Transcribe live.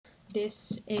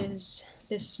This is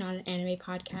not an anime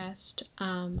podcast.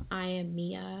 I am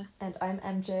Mia. And I'm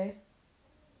MJ.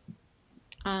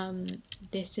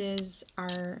 This is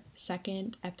our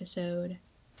second episode.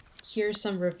 Here's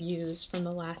some reviews from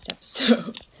the last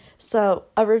episode. So,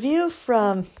 a review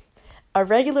from a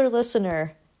regular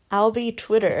listener, Albie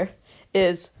Twitter,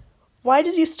 is, "Why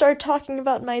did you start talking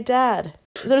about my dad?"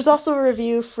 There's also a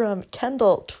review from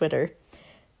Kendall Twitter.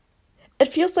 "It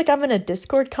feels like I'm in a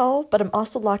Discord call, but I'm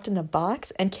also locked in a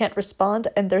box and can't respond,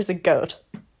 and there's a goat."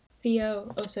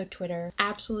 Theo Oso Twitter,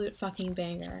 absolute fucking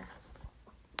banger.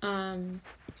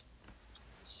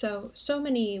 So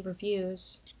many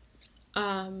reviews.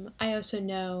 I also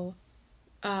know,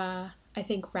 I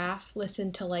think Raph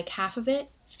listened to like half of it.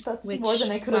 That's more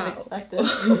than I could have expected.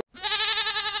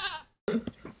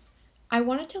 I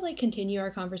wanted to like continue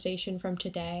our conversation from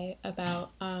today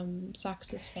about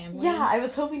Sox's family. Yeah, I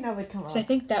was hoping that would come up. Because I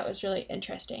think that was really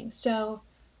interesting. So,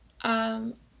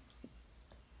 one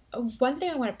thing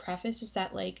I want to preface is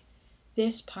that like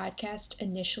this podcast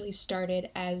initially started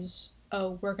as,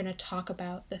 oh, we're going to talk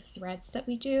about the threads that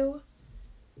we do.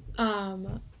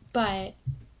 But,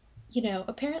 you know,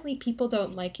 apparently people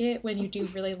don't like it when you do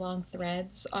really long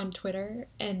threads on Twitter,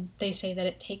 and they say that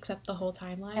it takes up the whole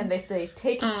timeline. And they say,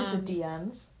 take it to the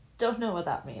DMs. Don't know what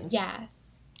that means. Yeah.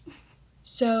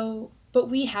 So, but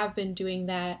we have been doing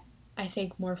that, I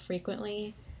think, more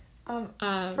frequently.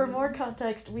 For more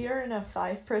context, we are in a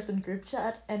 5-person group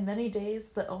chat, and many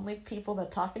days the only people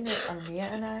that talk in it are Mia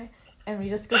and I, and we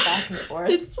just go back and forth.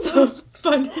 It's so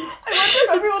funny. I wonder if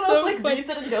everyone else like reads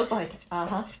it and goes like,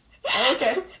 uh-huh. Oh,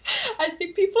 okay. I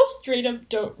think people straight up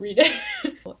don't read it.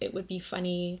 It would be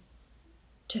funny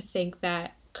to think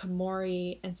that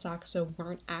Komori and Sakusa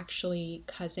weren't actually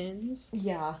cousins.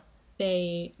 Yeah.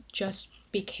 They just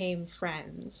became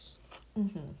friends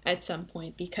at some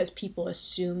point because people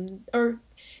assumed, or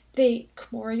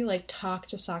Komori like talked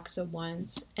to Sakusa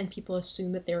once and people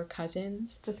assumed that they were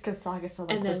cousins. Just because Sakusa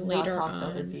like does not talk to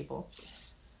other people.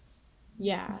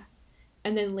 Yeah.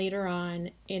 And then later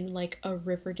on, in like a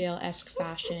Riverdale-esque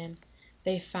fashion,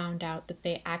 they found out that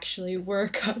they actually were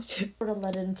cousins. Sort of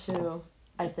led into,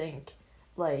 I think,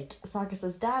 like,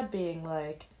 Sakusa's dad being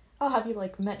like, oh, have you,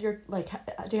 like, met your, like,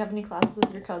 do you have any classes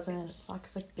with your cousin?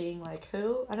 Sakusa being like,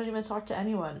 who? I don't even talk to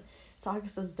anyone.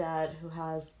 Sakusa's dad, who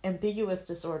has ambiguous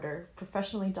disorder,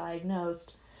 professionally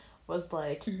diagnosed, was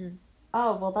like,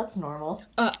 oh, well, that's normal.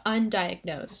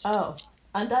 Undiagnosed. Oh.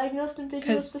 Undiagnosed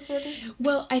ambiguous disorder?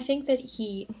 Well, I think that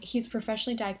he's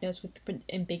professionally diagnosed with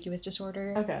ambiguous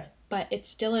disorder. Okay. But it's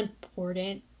still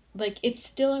important. Like, it's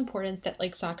still important that,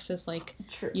 like, Sakusa's, like,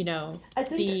 True. You know, I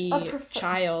think the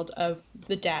child of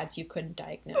the dads you couldn't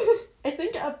diagnose. I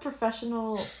think a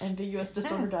professional ambiguous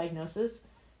disorder diagnosis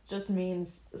just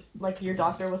means, like, your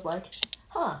doctor was like,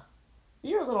 huh,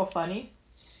 you're a little funny.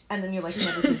 And then you, like,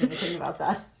 never did anything about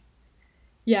that.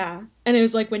 Yeah, and it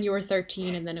was like when you were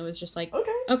 13, and then it was just like,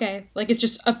 okay, like it's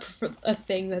just a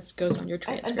thing that goes on your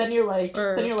transcript. And then you're like,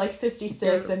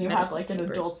 56, and you have like an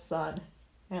adult son,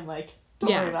 and like, don't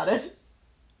worry about it.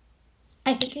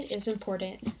 I think it is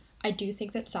important. I do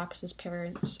think that Sakusa's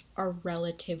parents are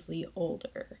relatively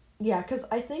older. Yeah,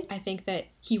 because I think that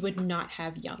he would not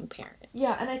have young parents.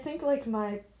 Yeah, and I think like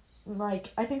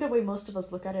I think the way most of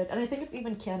us look at it, and I think it's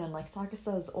even canon, like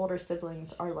Sakusa's older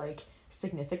siblings are like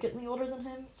significantly older than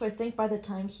him, so I think by the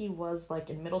time he was like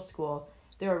in middle school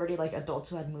they were already like adults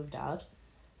who had moved out,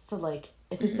 so like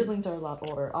if his siblings are a lot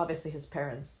older, obviously his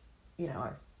parents, you know,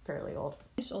 are fairly old.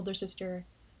 His older sister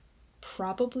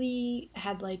probably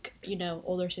had like, you know,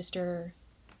 older sister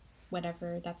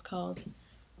whatever that's called,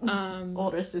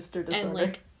 older sister disorder, and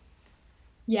like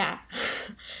yeah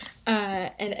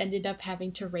and ended up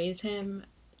having to raise him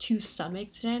to some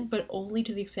extent, but only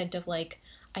to the extent of like,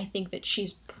 I think that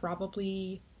she's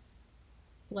probably,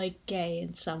 like, gay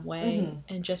in some way,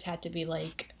 and just had to be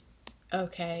like,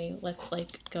 okay, let's,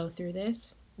 like, go through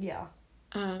this. Yeah.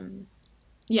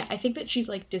 Yeah, I think that she's,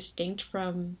 like, distinct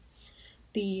from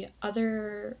the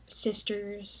other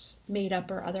sisters, made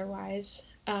up or otherwise,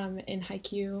 in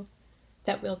Haikyuu,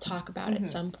 that we'll talk about at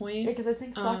some point. Yeah, because I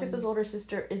think Sakusa's older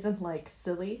sister isn't, like,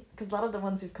 silly, because a lot of the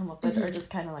ones we've come up with are just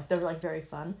kind of, like, they're, like, very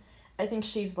fun. I think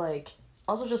she's, like,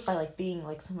 also just by, like, being,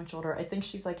 like, so much older, I think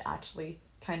she's, like, actually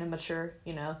kind of mature,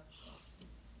 you know?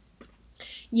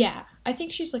 Yeah, I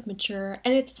think she's, like, mature,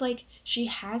 and it's, like, she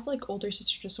has, like, older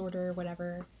sister disorder or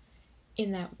whatever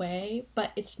in that way,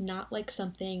 but it's not, like,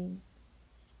 something,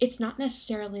 it's not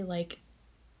necessarily, like,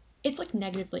 it's, like,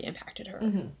 negatively impacted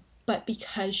her. But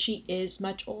because she is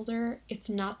much older, it's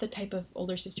not the type of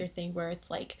older sister thing where it's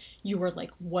like you were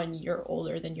like 1 year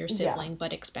older than your sibling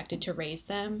but expected to raise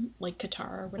them, like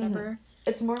Katara or whatever.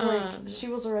 It's more like Um, she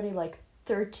was already like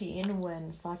 13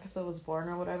 when Sakasa was born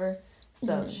or whatever.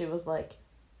 So mhm. she was like,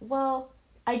 well,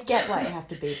 I get why I have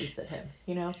to babysit him,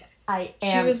 you know?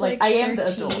 She was like I am the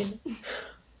adult. 13.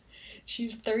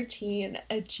 She's 13,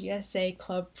 a GSA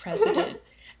club president,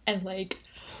 and like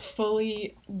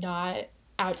fully not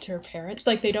out to her parents.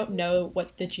 Like they don't know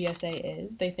what the GSA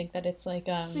is. They think that it's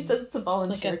She says it's a like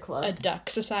volunteer a club. duck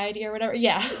society or whatever.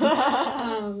 Yeah.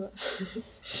 um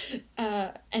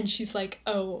and she's like,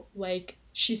 oh, like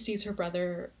she sees her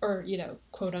brother, or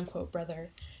quote unquote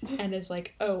brother, and is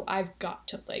like, oh, I've got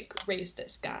to like raise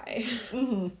this guy.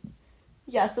 hmm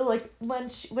Yeah, so like when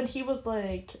he was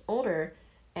like older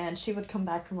and she would come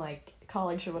back from like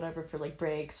college or whatever for like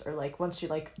breaks or like once she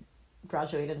like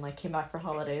graduated and like came back for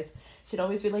holidays, she'd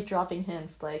always be like dropping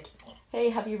hints like, "Hey,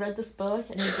 have you read this book?"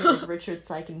 And he'd be like Richard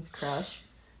Seiken's crush.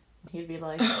 And he'd be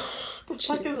like, "The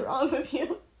fuck is wrong with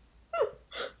you?"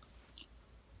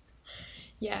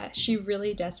 Yeah, she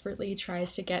really desperately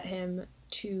tries to get him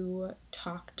to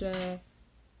talk to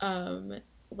um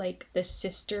like the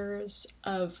sisters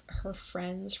of her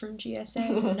friends from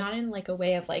GSA, not in like a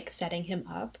way of like setting him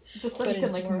up, Just so but he can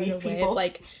in like more in a meet way of people.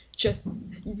 like just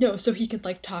no, so he could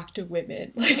like talk to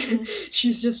women. Like Mhm.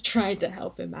 she's just trying to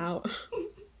help him out.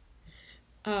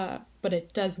 But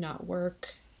it does not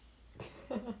work.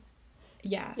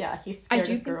 Yeah. Yeah, he's I scared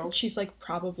do of think that girls. she's like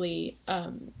probably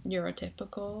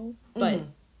neurotypical, but hmm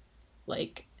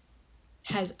like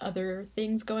has other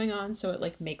things going on, so it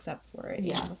like makes up for it,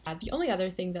 Yeah. The only other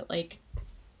thing that like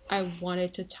I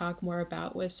wanted to talk more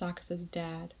about was Sakasa's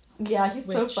dad, Yeah, he's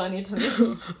so which funny to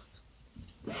me.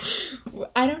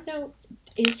 I don't know,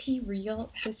 is he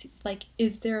real?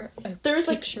 Is there a There's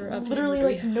like picture of him? literally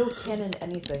like no canon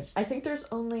anything. I think there's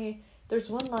one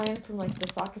line from like the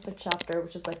Sakasa chapter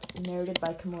which is like narrated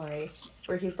by Komori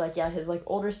where he's like, yeah, his like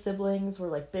older siblings were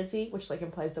like busy, which like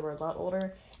implies they were a lot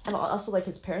older, and also like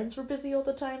his parents were busy all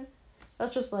the time.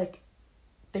 That's just like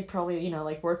they probably,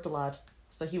 like worked a lot.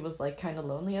 So he was like kind of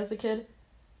lonely as a kid.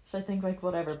 So I think like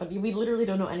whatever, but we literally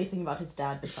don't know anything about his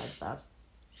dad besides that.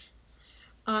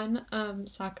 On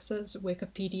Sakasa's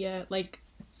Wikipedia like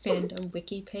fandom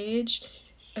wiki page.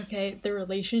 Okay, the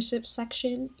relationships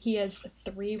section, he has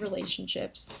 3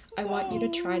 relationships. I want you to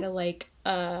try to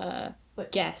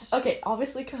But guess okay,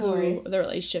 obviously who Komori. the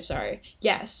relationships are.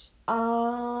 Yes.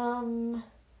 Um,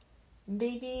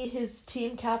 maybe his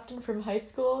team captain from high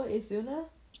school, Izuna?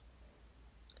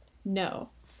 No.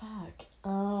 Fuck.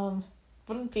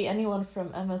 Wouldn't be anyone from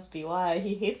MSBY.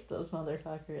 He hates those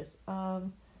motherfuckers.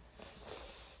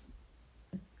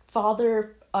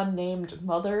 Father unnamed,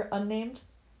 mother unnamed?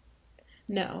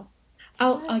 No.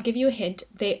 I'll What? give you a hint.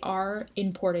 They are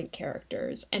important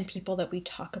characters and people that we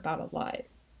talk about a lot.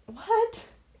 What?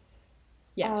 Um,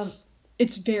 Yes.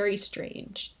 It's very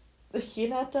strange.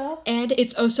 Hinata? And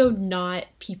it's also not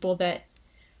people that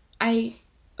I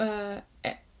uh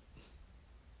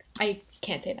I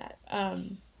can't say that.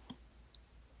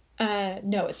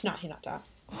 No, it's not Hinata.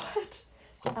 What?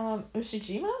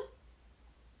 Ushijima?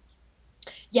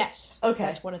 Yes, Okay.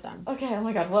 that's one of them. Okay, oh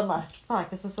my god, one left. Fuck,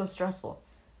 this is so stressful.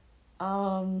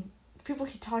 Um, people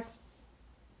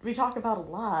we talk about a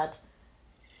lot.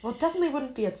 Well, it definitely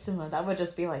wouldn't be Atsuma. That would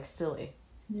just be like silly.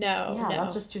 No, Yeah,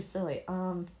 that's no. just too silly.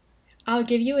 I'll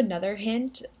give you another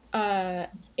hint.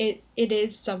 It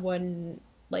is someone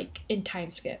like in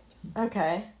time skip.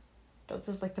 Okay. This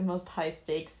is like the most high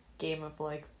stakes game of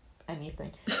like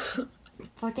anything.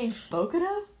 Fucking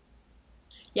Bokuto?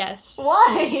 Yes.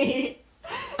 Why?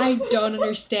 I don't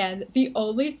understand. The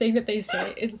only thing that they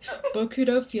say is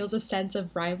Bokuto feels a sense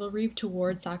of rivalry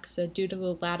towards Sakusa due to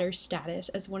the latter's status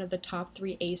as one of the top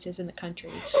 3 aces in the country,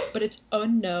 but it's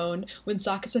unknown when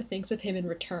Sakusa thinks of him in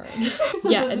return. So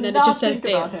Yeah, does and then it not just says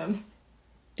think about him.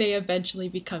 they eventually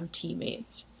become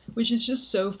teammates, which is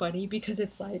just so funny because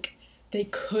it's like they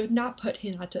could not put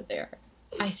Hinata there.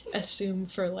 I assume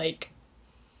for like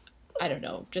I don't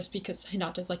know, just because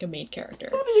Hinata's like a main character.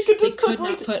 So you could They just put could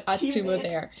not like put Atsumo teammate.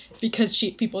 there because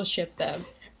people ship them.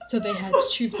 So they had to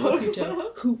choose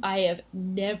Bokuto, who I have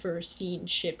never seen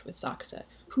shipped with Sakusa.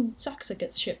 Who Sakusa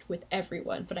gets shipped with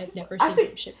everyone, but I've never I seen him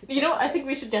think shipped with you know. I Bokuto. think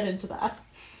we should get into that.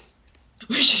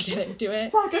 We should get into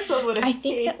it. Sakasa would I hate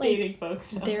think that dating like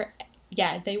Bokuto. their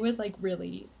yeah, they would like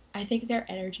really I think their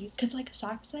energies because like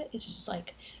Sakusa is just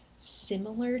like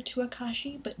similar to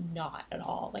Akashi, but not at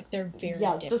all. Like they're very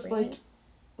Yeah, different. just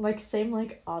like same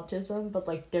like autism, but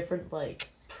like different like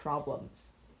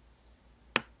problems.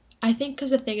 I think because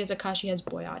the thing is, Akashi has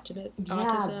boy autism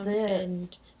This.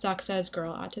 and Sakusa has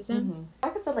girl autism.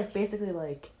 Sakasa like basically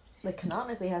like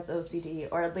canonically has OCD,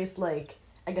 or at least like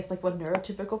I guess like what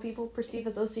neurotypical people perceive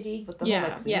as OCD with the whole Yeah,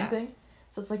 like cleaning yeah. thing.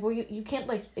 So it's like, well, you can't,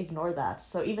 like, ignore that.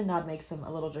 So even that makes him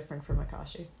a little different from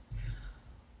Akashi.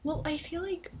 Well, I feel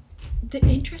like the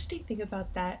interesting thing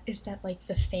about that is that like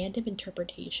the fandom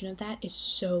interpretation of that is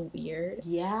so weird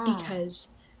Yeah. because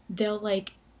they'll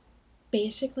like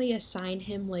basically assign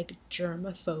him like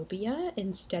germophobia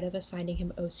instead of assigning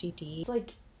him OCD. It's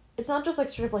like, it's not just, like,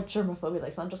 straight up, like, germophobia. Like,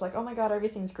 it's not just like, oh my god,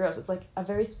 everything's gross. It's, like, a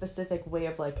very specific way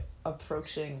of, like,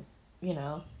 approaching, you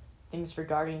know, things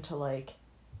regarding to, like,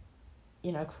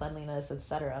 you know, cleanliness,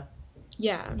 etc.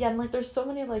 Yeah. Yeah, and, like, there's so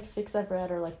many, like, fics I've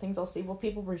read or, like, things I'll see where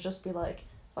people would just be like,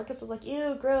 Focus is like,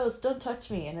 ew, gross, don't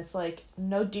touch me. And it's, like,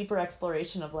 no deeper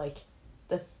exploration of, like,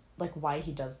 like, why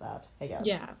he does that, I guess.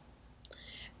 Yeah.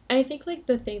 And I think like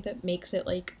the thing that makes it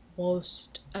like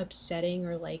most upsetting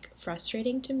or like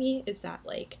frustrating to me is that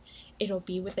like it'll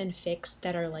be within fics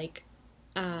that are like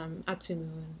Atsumu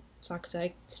and Sakusa,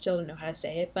 I still don't know how to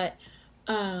say it, but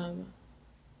um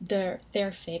they're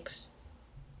fics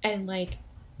and like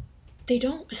they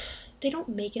don't they don't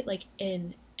make it like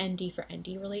an ND for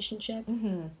ND relationship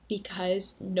Mm-hmm.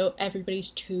 because no everybody's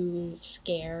too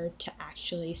scared to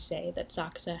actually say that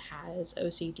Sakusa has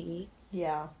OCD.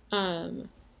 Yeah. Um,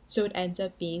 so it ends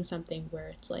up being something where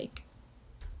it's like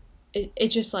it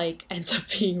just like ends up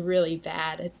being really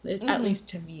bad at Mm-hmm. least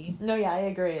to me. No, yeah, I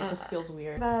agree. It Uh, just feels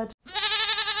weird. But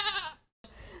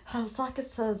how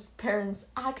Sakusa's parents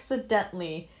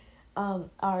accidentally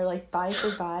are like bi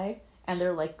for bi and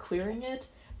they're like queering it,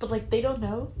 but like they don't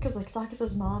know because like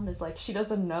Sakusa's mom is like she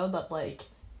doesn't know that like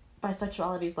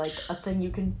bisexuality is like a thing you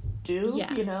can do,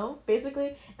 yeah, you know,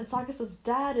 basically. And Sakusa's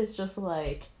dad is just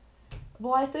like,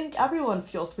 well, I think everyone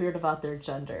feels weird about their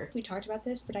gender. we talked about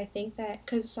this, but I think that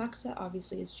because Sakusa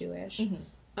obviously is Jewish,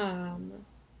 Mm-hmm. um,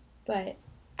 but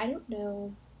I don't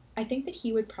know. I think that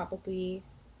he'd probably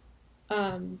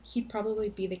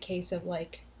be the case of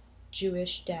like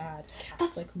Jewish dad,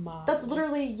 That's Catholic mom, that's like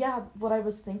literally yeah what I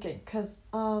was thinking because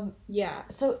yeah,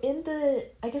 so in the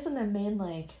I guess in the main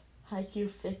like Haikyuu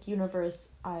fic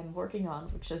universe I'm working on,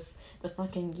 which is the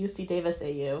fucking UC Davis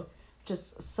AU, which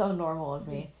is so normal of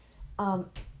me. Um,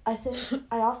 I think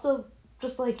I also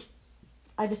just like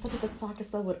I decided that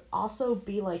Sakusa would also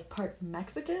be like part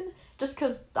Mexican, just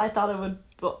because I thought it would.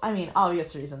 Well, I mean,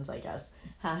 obvious reasons, I guess.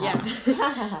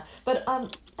 yeah, But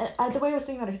the way I was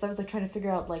thinking about it, because I was like trying to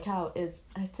figure out like how is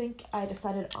I think I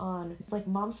decided on it's like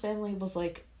mom's family was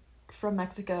like from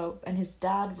Mexico and his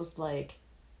dad was like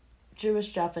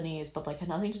Jewish Japanese, but like had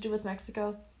nothing to do with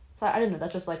Mexico. So I don't know.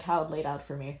 That's just like how it laid out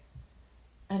for me.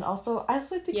 And also, I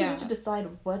also think we need to yeah. decide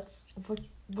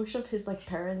which of his like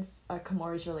parents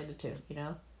Komori's related to. You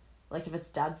know, like if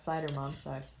it's dad's side or mom's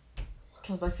side.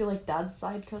 Because I feel like dad's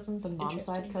side cousins It's and mom's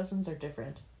side interesting. cousins are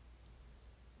different.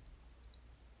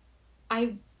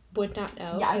 I would not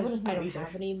know Yeah, I because wouldn't I know don't either.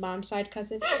 have any mom side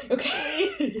cousins. Great. Okay.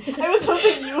 I was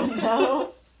hoping you would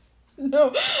know.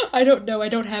 No, I don't know. I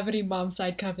don't have any mom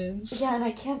side cousins. Yeah, and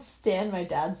I can't stand my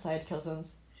dad's side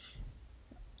cousins.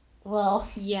 Well,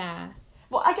 Yeah.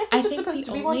 well, I guess it I just think depends.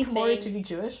 the Do we want only Komori to thing. be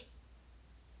Jewish?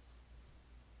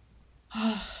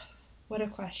 What a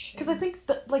question. Because I think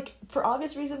that, like, for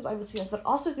obvious reasons, I would say yes, but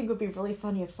also think it would be really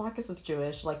funny if Sakus is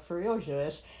Jewish, like, for real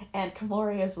Jewish, and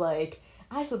Komori is like,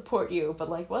 I support you, but,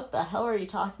 like, what the hell are you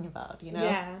talking about, you know?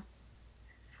 Yeah.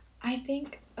 I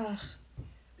think.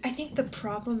 I think the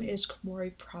problem is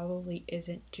Komori probably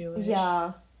isn't Jewish.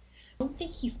 Yeah. I don't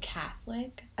think he's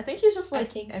Catholic. I think he's just, I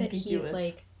like, think that he's ambiguous.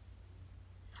 like.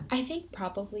 I think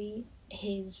probably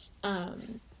his.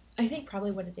 I think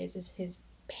probably what it is his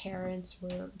parents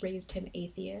raised him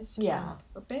atheist Yeah. on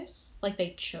purpose. Like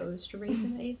they chose to raise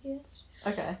him atheist.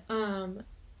 Okay.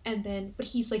 And then but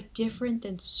he's like different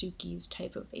than Suki's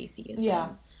type of atheism. Yeah.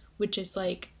 Which is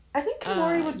like I think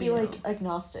Komori would be, you like, know.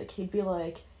 agnostic. He'd be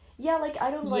like, yeah, like,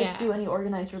 I don't, like, Yeah. do any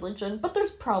organized religion, but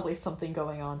there's probably something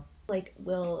going on. Like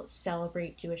will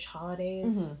celebrate Jewish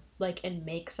holidays, like and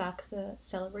make Sakusa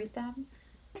celebrate them.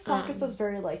 Sakusa's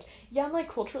very like, yeah, I'm like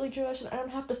culturally Jewish and I don't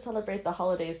have to celebrate the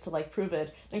holidays to like prove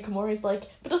it. And Komori's like,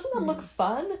 but doesn't that look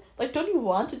fun? Like, don't you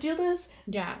want to do this?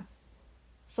 Yeah.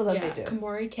 So then Yeah. they do.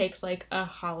 Komori takes like a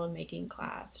challah making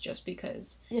class just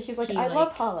because Yeah, he's like, he, I love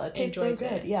like, challah. It tastes so enjoys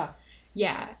good. it. Yeah.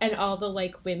 Yeah, and all the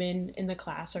like women in the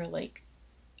class are like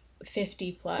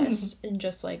 50 plus and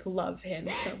just like love him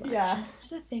so much. Yeah.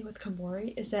 The thing with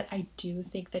Komori is that I do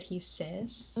think that he's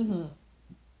cis, Mm-hmm.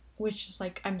 which is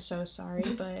like I'm so sorry,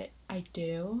 but I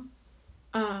do.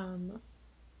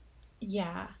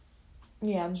 Yeah,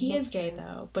 Yeah. he is that's gay fair.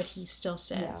 though, but he's still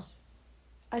cis. Yeah.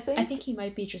 I think he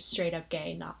might be just straight up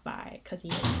gay, not bi, because he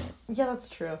is cis. Yeah, that's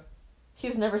true.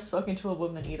 He's never spoken to a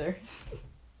woman either.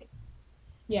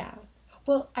 Yeah.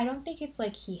 Well, I don't think it's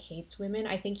like he hates women.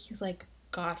 I think he's like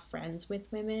got friends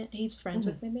with women. He's friends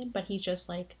with women, but he's just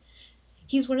like,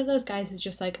 he's one of those guys who's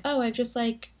just like, oh, I've just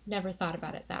like never thought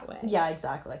about it that way. Yeah,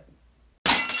 exactly.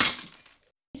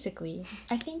 Basically,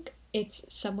 I think it's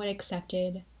somewhat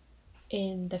accepted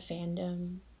in the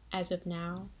fandom as of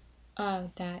now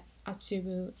that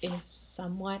Atsumu is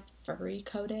somewhat furry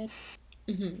coded.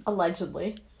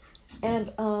 Allegedly.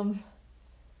 And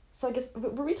so I guess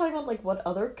were we talking about like what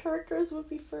other characters would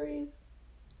be furries?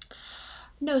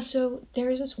 No, so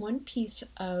there's this one piece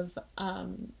of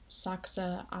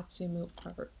Sakusa Atsumu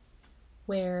art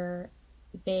where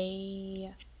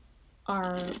they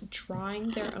are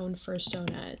drawing their own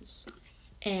personas,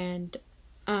 and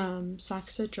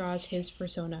Sakusa draws his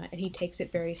persona and he takes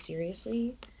it very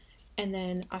seriously, and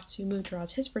then Atsumu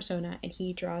draws his persona and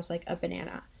he draws like a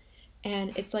banana,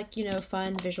 and it's like, you know,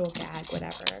 fun visual gag,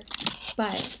 whatever.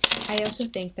 But I also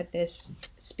think that this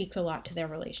speaks a lot to their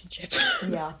relationship.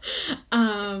 Yeah.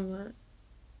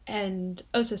 And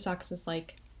also Sakusa's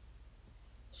like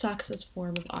Sakusa's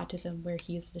form of autism where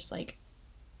he's just like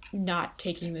not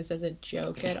taking this as a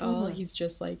joke at all. He's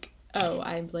just like, oh,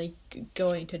 I'm like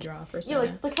going to draw for someone.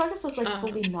 Yeah, like Sakusa's like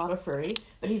fully not a furry,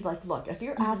 but he's like, look, if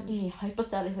you're asking me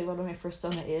hypothetically what my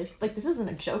persona is, like this isn't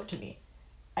a joke to me.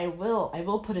 I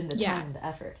will put in the time and the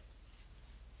effort.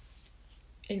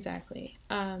 Exactly.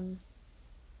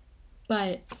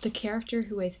 But the character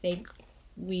who I think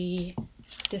we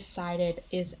decided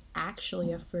is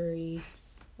actually a furry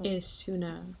is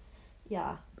Suna.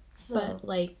 Yeah. So, but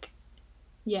like,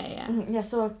 yeah. Yeah,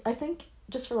 so I think,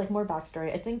 just for like more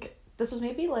backstory, I think this was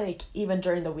maybe like even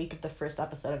during the week of the first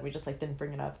episode and we just like didn't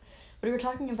bring it up. But we were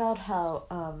talking about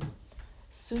how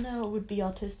Suna would be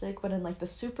autistic, but in like the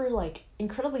super like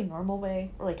incredibly normal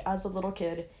way, or like as a little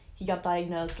kid he got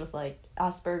diagnosed with like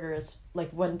Asperger's, like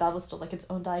when that was still like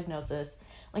its own diagnosis.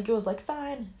 Like it was like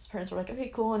fine, his parents were like, okay,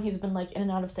 cool, and he's been like in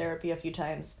and out of therapy a few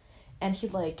times, and he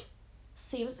like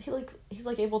he's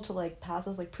like able to like pass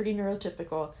as like pretty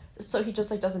neurotypical, so he just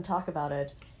like doesn't talk about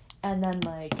it. And then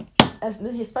like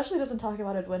he especially doesn't talk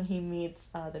about it when he meets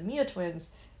the Mia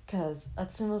twins, because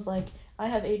Atsumo's like, I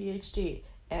have ADHD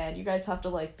and you guys have to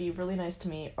like be really nice to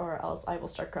me or else I will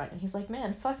start crying. And he's like,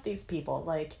 man, fuck these people,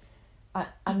 like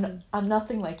I'm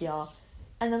nothing like y'all.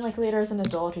 And then like later as an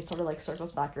adult he sort of like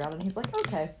circles back around and he's like,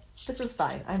 okay, this is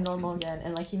fine, I'm normal again.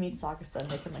 And like he meets Sakusa and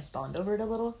they can like bond over it a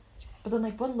little. But then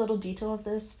like one little detail of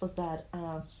this was that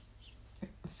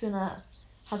Suna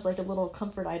has like a little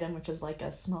comfort item, which is like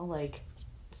a small like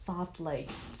soft like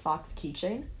fox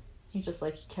keychain he just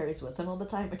like carries with him all the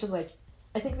time, which is like,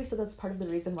 I think we said that's part of the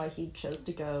reason why he chose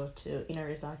to go to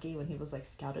Inarizaki when he was like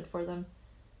scouted for them,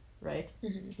 right?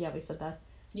 Yeah, we said that.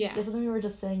 Yeah, so then we were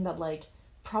just saying that like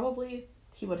probably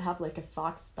he would have like a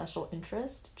fox special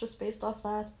interest just based off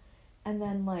that, and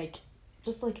then like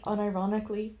just like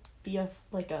unironically be a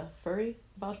furry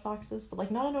about foxes, but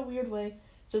like not in a weird way,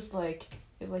 just like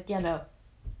he's like, yeah, no,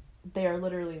 they are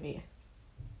literally me.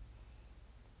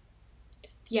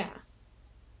 Yeah,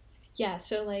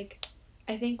 so like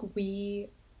I think we,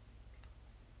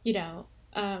 you know,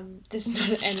 this is not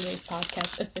an anime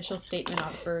podcast official statement on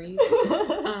furries.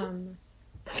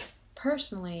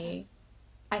 Personally,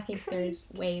 I think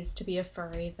there's ways to be a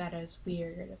furry that is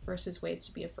weird versus ways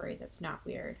to be a furry that's not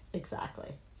weird. Exactly.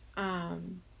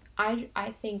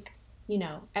 I think, you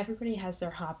know, everybody has their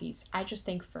hobbies. I just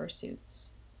think fursuits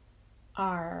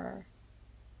are,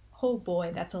 oh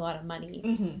boy, that's a lot of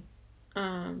money.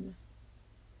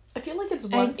 I feel like it's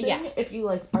one thing if you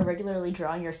like are regularly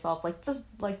drawing yourself, like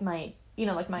just like my, you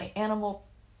know, like my animal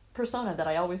persona that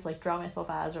I always like draw myself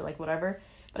as or like whatever.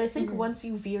 But I think once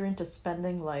you veer into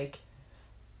spending like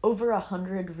over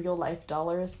 $100 real life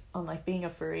dollars on like being a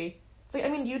furry, it's like, I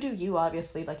mean, you do you,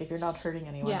 obviously, like if you're not hurting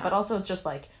anyone, but also it's just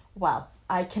like, wow,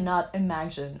 I cannot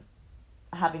imagine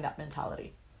having that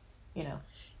mentality, you know?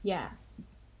 Yeah.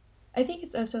 I think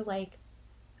it's also like,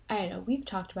 I don't know, we've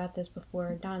talked about this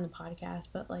before, not on the podcast,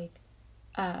 but like,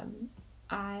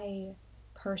 I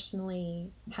personally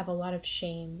have a lot of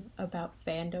shame about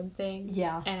fandom things.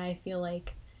 Yeah. And I feel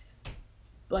like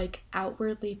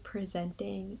outwardly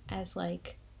presenting as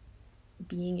like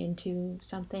being into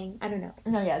something, I don't know.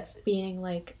 No, yeah, it's being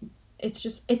like,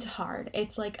 it's hard.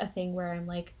 It's like a thing where I'm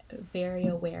like very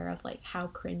aware of like how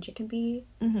cringe it can be.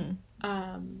 And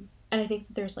I think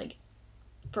there's like,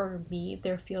 for me,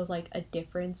 there feels like a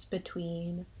difference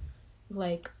between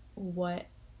like what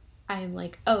I'm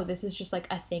like, oh, this is just like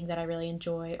a thing that I really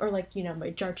enjoy, or like, you know, my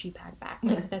Jarchi pack back,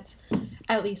 like that's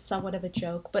at least somewhat of a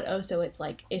joke, but also it's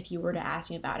like if you were to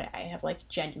ask me about it, I have like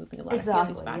genuinely a lot of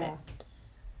feelings about it.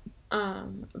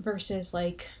 Versus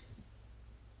like,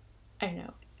 I don't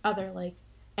know, other like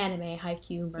anime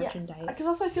Haikyuu Yeah, merchandise. because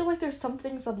also I feel like there's some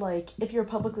things that like if you're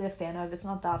publicly a fan of, it's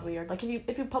not that weird. Like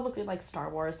if you publicly like Star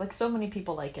Wars, like so many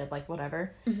people like it, like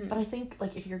whatever. But I think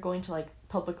like if you're going to like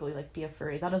publicly like be a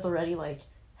furry, that is already like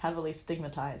heavily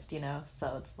stigmatized, you know.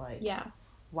 So it's like Yeah.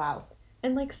 wow.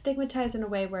 And like stigmatized in a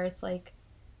way where it's like,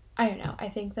 I don't know. I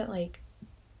think that like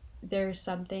there's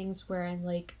some things wherein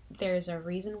like there's a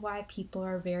reason why people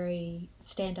are very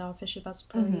standoffish about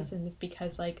furries, and it's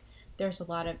because like there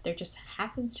just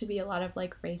happens to be a lot of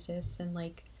like racists and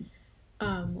like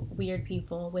weird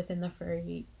people within the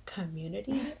furry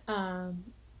community. And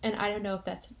I don't know if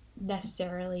that's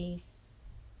necessarily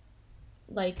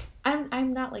like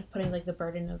I'm not like putting like the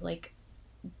burden of like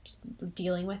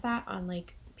dealing with that on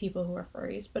like people who are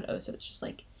furries, but also it's just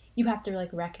like you have to like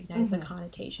recognize the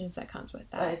connotations that comes with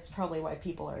that. It's probably why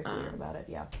people are weird about it.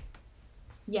 Yeah.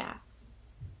 Yeah.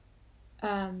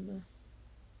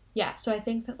 Yeah. So I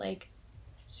think that like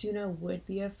Suna would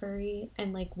be a furry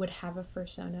and like would have a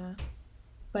fursona,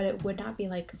 but it would not be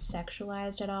like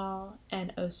sexualized at all,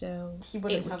 and also He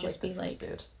wouldn't it would have just like be the like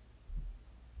suit.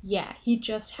 yeah, he'd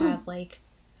just have like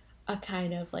a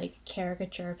kind of like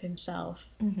caricature of himself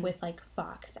with like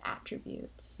fox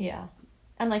attributes. Yeah.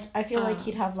 And like I feel like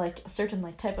he'd have like a certain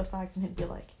like type of fox and he'd be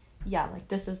like, yeah, like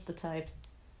this is the type,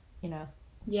 you know.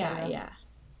 Yeah, yeah.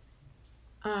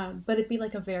 But it'd be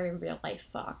like a very real life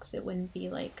fox. It wouldn't be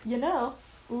like you know,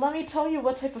 let me tell you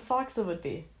what type of fox it would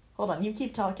be. Hold on, you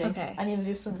keep talking. Okay. I need to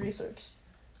do some research.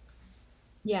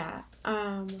 Yeah.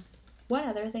 One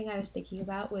other thing I was thinking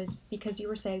about was because you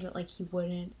were saying that like he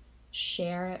wouldn't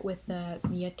share it with the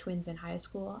Mia twins in high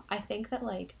school. I think that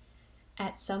like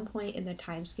at some point in the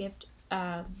time skip,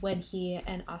 when he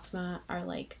and Asma are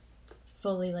like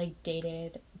fully like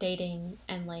dating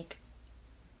and like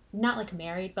not like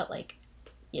married, but like,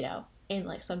 you know, in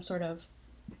like some sort of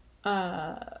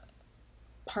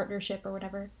partnership or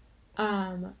whatever.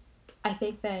 I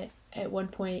think that at one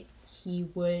point he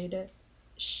would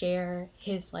share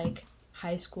his like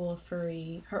high school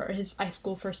furry or his high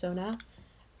school fursona,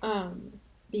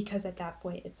 because at that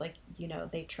point it's like, you know,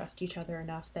 they trust each other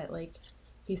enough that like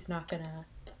he's not gonna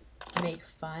make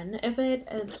fun of it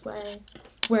as well.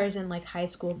 Whereas in like high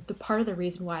school, the part of the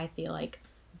reason why I feel like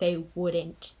they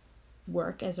wouldn't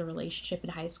work as a relationship in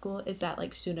high school is that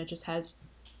like Suna just has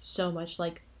so much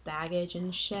like baggage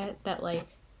and shit that like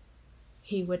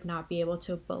he would not be able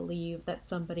to believe that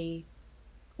somebody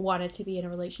wanted to be in a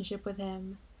relationship with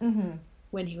him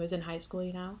when he was in high school,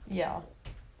 you know? Yeah.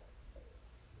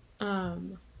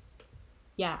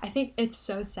 Yeah, I think it's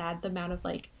so sad the amount of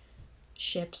like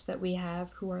ships that we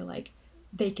have who are like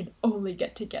they can only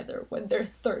get together when they're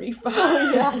 35.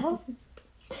 Oh, yeah.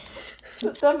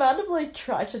 The amount of like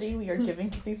tragedy we are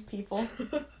giving to these people.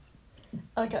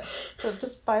 Okay, so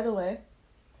just by the way,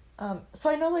 so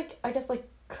I know like I guess like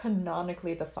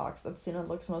canonically the fox that Suna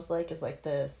looks most like is like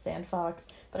the sand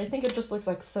fox, but I think it just looks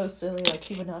like so silly, like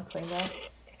he would not claim that.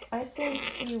 I think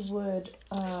he would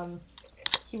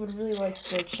really like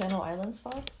the Channel Islands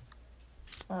fox.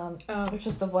 Which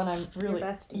is the one I'm really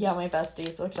my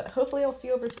besties, which hopefully I'll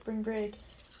see over spring break.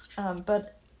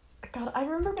 But God, I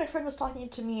remember my friend was talking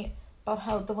to me about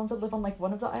how the ones that live on like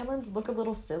one of the islands look a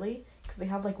little silly because they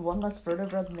have like one less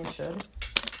vertebra than they should,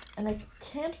 and I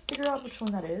can't figure out which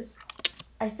one that is.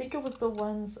 I think it was the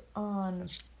ones on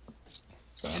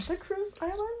Santa Cruz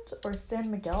Island or San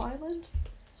Miguel Island,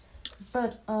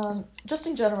 but just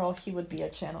in general, he would be a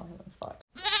Channel Islands fox.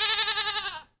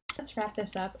 Let's wrap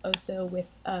this up also with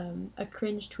a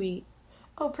cringe tweet.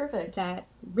 Oh, perfect. That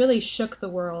really shook the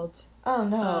world. Oh,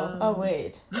 no. Oh,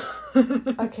 wait.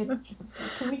 Okay.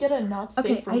 Can we get a not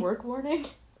safe for work warning?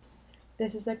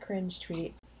 This is a cringe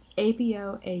tweet.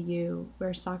 ABOAU,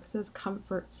 where Sakusa's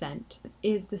comfort scent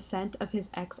is the scent of his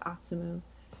ex Atsumu,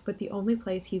 but the only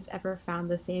place he's ever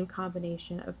found the same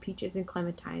combination of peaches and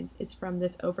clementines is from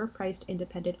this overpriced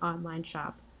independent online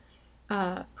shop.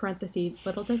 Parentheses,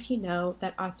 little does he know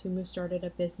that Atsumu started a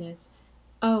business.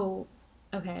 Oh,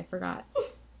 okay, I forgot.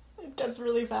 It gets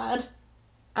really bad.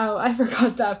 Oh, I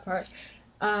forgot that part.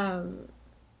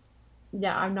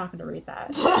 Yeah, I'm not gonna read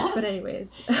that. But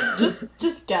anyways.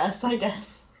 just guess, I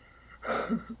guess.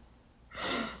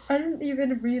 I didn't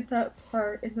even read that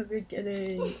part in the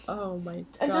beginning. Oh my god.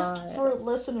 And just for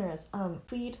listeners,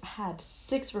 tweet had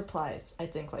 6 replies, I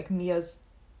think, like Mia's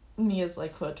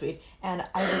like quote tweet, and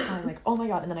I replied like, oh my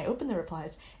god, and then I opened the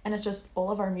replies and it's just all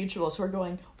of our mutuals who are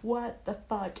going, what the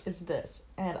fuck is this?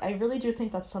 And I really do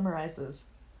think that summarizes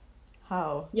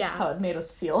how it made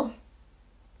us feel.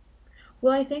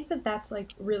 Well, I think that that's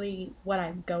like really what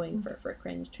I'm going for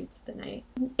cringe tweets of the night.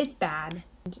 It's bad.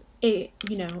 It,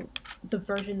 you know, the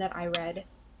version that I read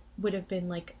would have been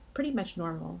like pretty much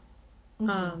normal.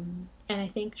 Mm-hmm. And I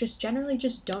think just generally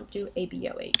just don't do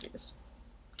ABOAs.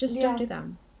 Just don't Yeah. do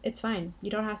them. It's fine. You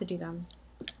don't have to do them.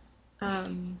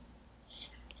 Um,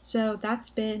 so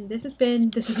this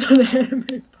is not an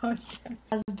anime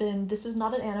podcast. This is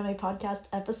not an anime podcast,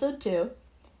 episode 2,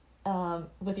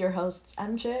 with your hosts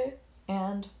MJ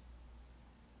and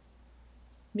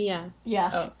Mia.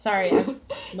 yeah. Oh, sorry, I'm looking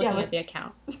Yeah, at the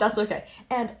account. that's okay.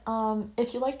 And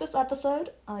if you like this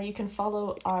episode, you can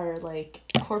follow our like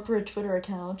corporate Twitter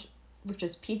account, which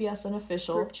is PBS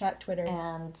Unofficial, Group chat Twitter.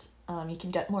 and you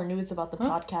can get more news about the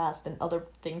podcast and other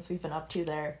things we've been up to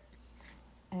there.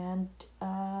 And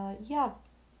yeah,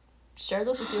 share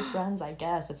this with your friends, I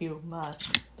guess, if you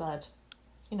must. But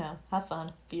have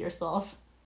fun, be yourself.